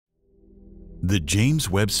The James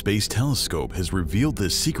Webb Space Telescope has revealed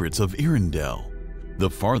the secrets of Earendel, the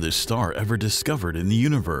farthest star ever discovered in the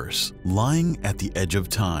universe, lying at the edge of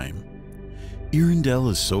time.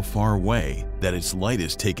 Earendel is so far away that its light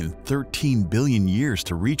has taken 13 billion years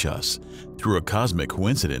to reach us through a cosmic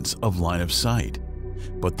coincidence of line of sight.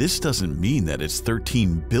 But this doesn't mean that it's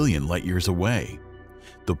 13 billion light years away.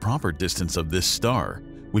 The proper distance of this star,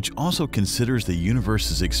 which also considers the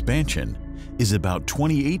universe's expansion, is about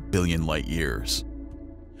 28 billion light years.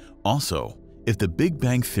 Also, if the Big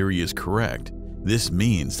Bang theory is correct, this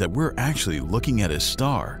means that we're actually looking at a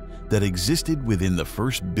star that existed within the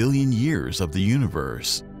first billion years of the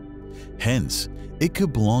universe. Hence, it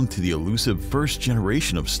could belong to the elusive first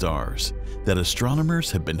generation of stars that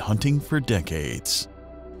astronomers have been hunting for decades.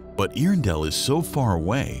 But Earendel is so far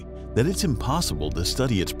away that it's impossible to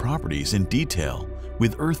study its properties in detail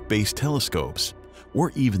with Earth-based telescopes or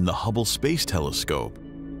even the Hubble Space Telescope.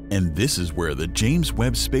 And this is where the James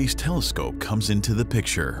Webb Space Telescope comes into the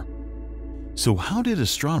picture. So how did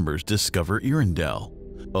astronomers discover Earendel,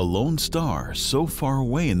 a lone star so far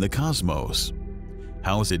away in the cosmos?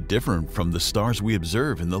 How is it different from the stars we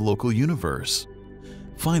observe in the local universe?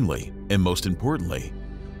 Finally, and most importantly,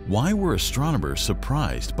 why were astronomers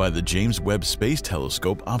surprised by the James Webb Space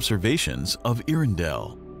Telescope observations of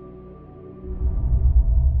Earendel?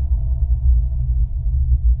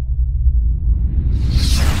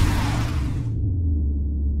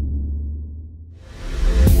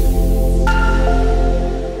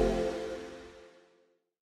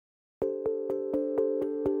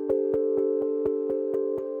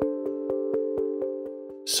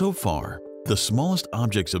 So far, the smallest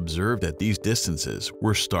objects observed at these distances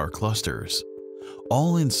were star clusters,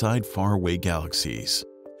 all inside faraway galaxies.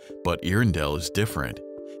 But Earendel is different.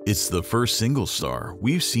 It's the first single star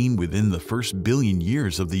we've seen within the first billion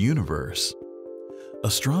years of the universe.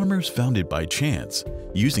 Astronomers found it by chance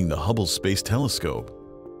using the Hubble Space Telescope.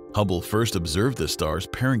 Hubble first observed the star's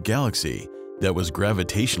parent galaxy that was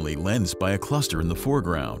gravitationally lensed by a cluster in the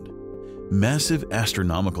foreground. Massive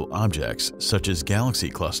astronomical objects, such as galaxy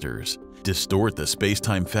clusters, distort the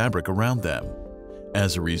space-time fabric around them.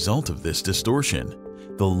 As a result of this distortion,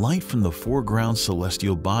 the light from the foreground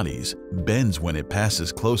celestial bodies bends when it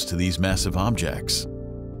passes close to these massive objects.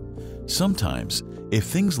 Sometimes, if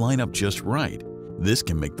things line up just right, this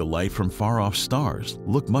can make the light from far-off stars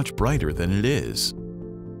look much brighter than it is.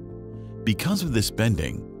 Because of this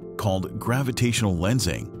bending, called gravitational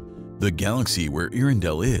lensing, the galaxy where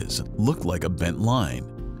Earendel is looked like a bent line,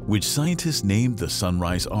 which scientists named the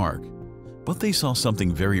sunrise arc. But they saw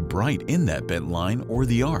something very bright in that bent line or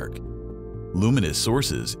the arc. Luminous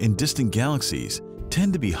sources in distant galaxies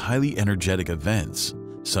tend to be highly energetic events,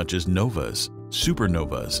 such as novas,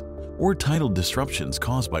 supernovas, or tidal disruptions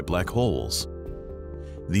caused by black holes.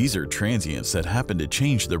 These are transients that happen to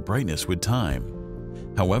change their brightness with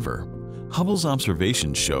time. However, Hubble's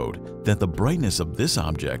observations showed that the brightness of this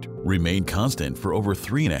object remained constant for over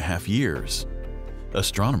 3.5 years.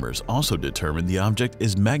 Astronomers also determined the object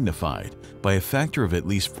is magnified by a factor of at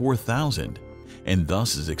least 4,000 and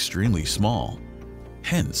thus is extremely small.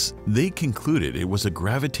 Hence, they concluded it was a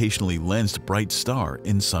gravitationally lensed bright star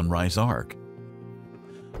in sunrise arc.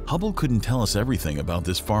 Hubble couldn't tell us everything about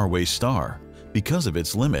this faraway star because of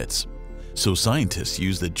its limits. So scientists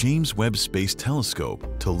used the James Webb Space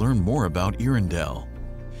Telescope to learn more about Earendel.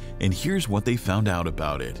 And here's what they found out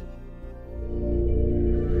about it.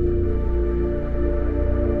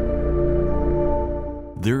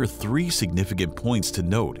 There are 3 significant points to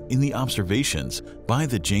note in the observations by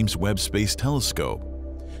the James Webb Space Telescope.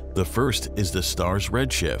 The first is the star's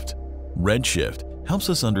redshift. Redshift helps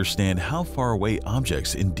us understand how far away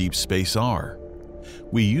objects in deep space are.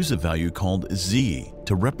 We use a value called z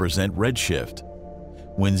to represent redshift.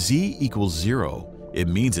 When z equals 0, it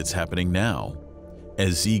means it's happening now.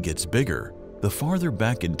 As z gets bigger, the farther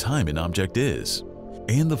back in time an object is,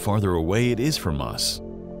 and the farther away it is from us.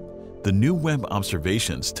 The new Webb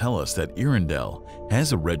observations tell us that Earendel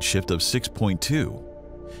has a redshift of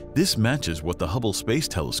 6.2. This matches what the Hubble Space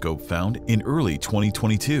Telescope found in early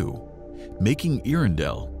 2022, making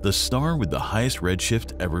Earendel the star with the highest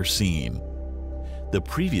redshift ever seen. The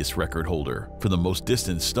previous record holder for the most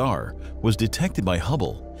distant star was detected by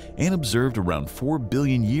Hubble and observed around 4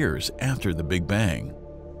 billion years after the Big Bang.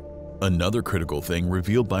 Another critical thing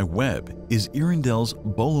revealed by Webb is Earendel's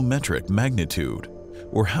bolometric magnitude,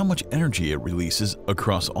 or how much energy it releases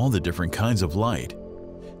across all the different kinds of light.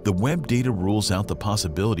 The Webb data rules out the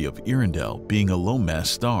possibility of Earendel being a low-mass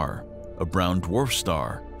star, a brown dwarf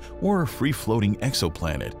star, or a free-floating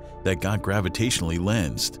exoplanet that got gravitationally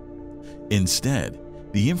lensed. Instead,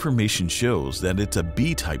 the information shows that it's a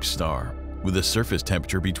B-type star, with a surface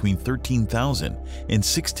temperature between 13,000 and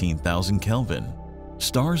 16,000 Kelvin.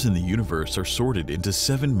 Stars in the universe are sorted into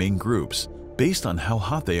 7 main groups based on how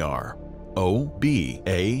hot they are: O, B,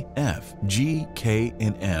 A, F, G, K,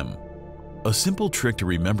 and M. A simple trick to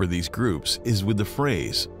remember these groups is with the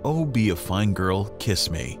phrase, "Oh, be a fine girl, kiss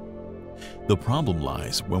me." The problem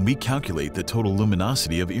lies when we calculate the total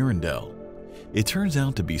luminosity of Earendel. It turns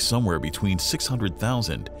out to be somewhere between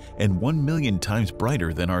 600,000 and 1 million times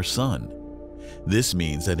brighter than our Sun. This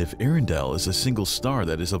means that if Earendel is a single star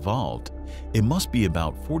that is evolved, it must be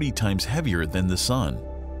about 40 times heavier than the Sun.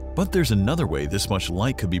 But there's another way this much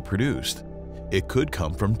light could be produced. It could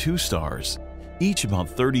come from 2 stars, each about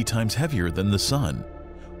 30 times heavier than the Sun,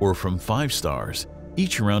 or from 5 stars,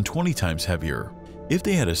 each around 20 times heavier, if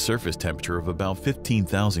they had a surface temperature of about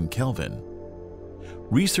 15,000 Kelvin.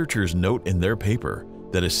 Researchers note in their paper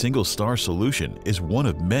that a single star solution is one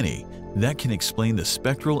of many that can explain the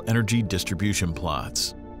spectral energy distribution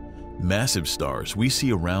plots. Massive stars we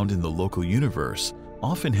see around in the local universe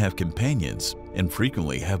often have companions and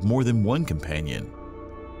frequently have more than one companion.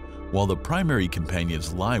 While the primary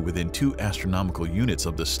companions lie within 2 astronomical units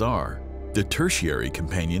of the star, the tertiary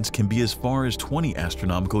companions can be as far as 20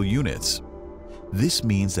 astronomical units. This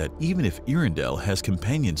means that even if Earendel has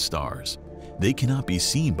companion stars, they cannot be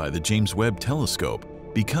seen by the James Webb Telescope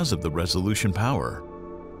because of the resolution power.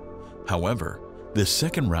 However, the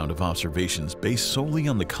second round of observations based solely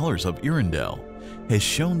on the colors of Earendel has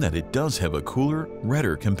shown that it does have a cooler,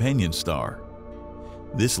 redder companion star.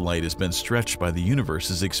 This light has been stretched by the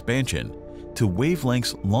universe's expansion to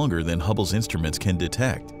wavelengths longer than Hubble's instruments can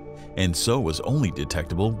detect, and so was only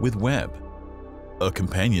detectable with Webb. A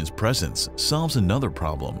companion's presence solves another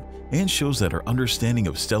problem and shows that our understanding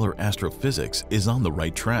of stellar astrophysics is on the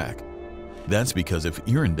right track. That's because if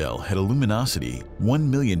Earendel had a luminosity 1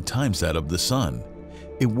 million times that of the Sun,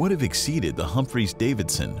 it would have exceeded the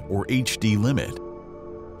Humphreys-Davidson or HD limit.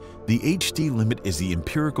 The HD limit is the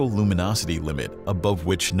empirical luminosity limit above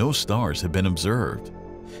which no stars have been observed,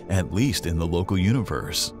 at least in the local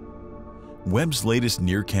universe. Webb's latest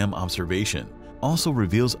NIRCam observation also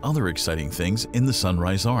reveals other exciting things in the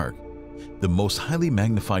Sunrise Arc, the most highly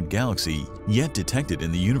magnified galaxy yet detected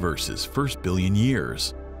in the universe's first billion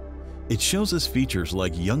years. It shows us features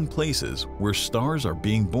like young places where stars are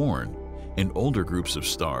being born and older groups of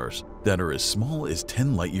stars that are as small as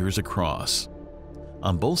 10 light-years across.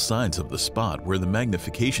 On both sides of the spot where the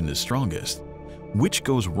magnification is strongest, which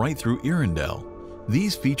goes right through Earendel,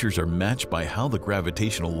 these features are matched by how the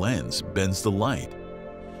gravitational lens bends the light.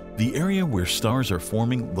 The area where stars are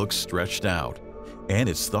forming looks stretched out, and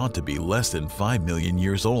it's thought to be less than 5 million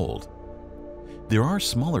years old. There are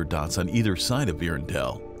smaller dots on either side of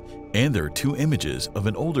Earendel, and there are 2 images of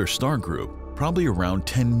an older star group, probably around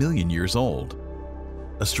 10 million years old.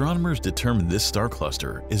 Astronomers determine this star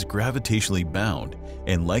cluster is gravitationally bound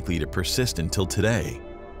and likely to persist until today.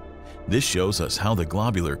 This shows us how the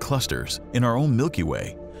globular clusters in our own Milky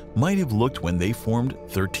Way might have looked when they formed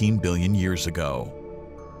 13 billion years ago.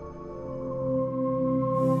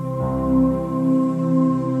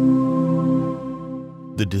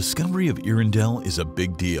 The discovery of Earendel is a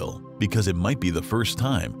big deal because it might be the first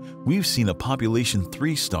time we've seen a population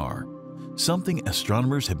 3 star, something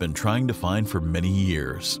astronomers have been trying to find for many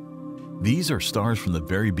years. These are stars from the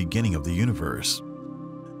very beginning of the universe.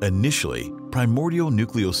 Initially, primordial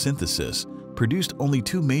nucleosynthesis produced only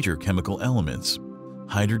 2 major chemical elements,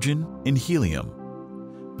 hydrogen and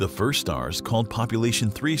helium. The first stars, called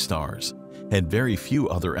population 3 stars, had very few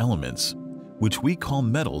other elements, which we call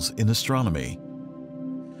metals in astronomy.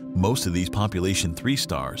 Most of these population 3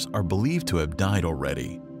 stars are believed to have died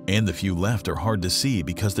already, and the few left are hard to see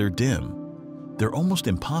because they're dim. They're almost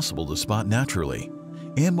impossible to spot naturally,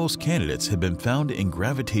 and most candidates have been found in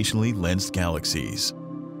gravitationally lensed galaxies.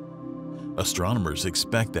 Astronomers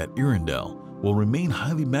expect that Earendel will remain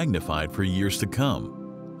highly magnified for years to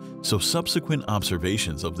come, so subsequent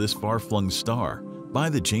observations of this far-flung star by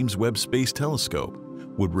the James Webb Space Telescope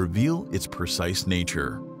would reveal its precise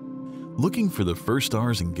nature. Looking for the first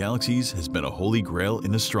stars and galaxies has been a holy grail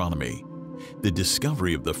in astronomy. The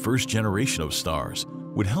discovery of the first generation of stars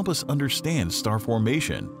would help us understand star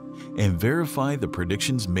formation and verify the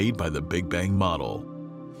predictions made by the Big Bang model.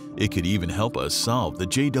 It could even help us solve the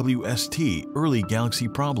JWST early galaxy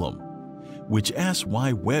problem, which asks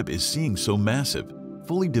why Webb is seeing so massive,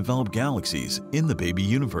 fully developed galaxies in the baby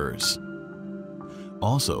universe.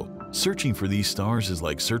 Also, searching for these stars is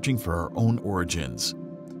like searching for our own origins.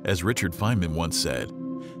 As Richard Feynman once said,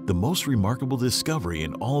 the most remarkable discovery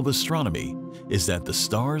in all of astronomy is that the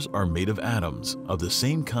stars are made of atoms of the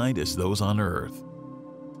same kind as those on Earth.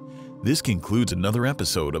 This concludes another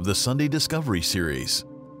episode of the Sunday Discovery series.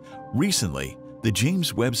 Recently, the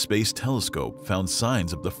James Webb Space Telescope found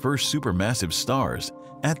signs of the first supermassive stars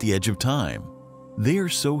at the edge of time. They are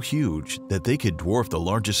so huge that they could dwarf the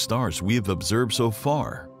largest stars we have observed so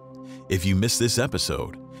far. If you missed this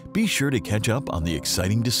episode, be sure to catch up on the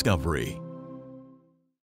exciting discovery.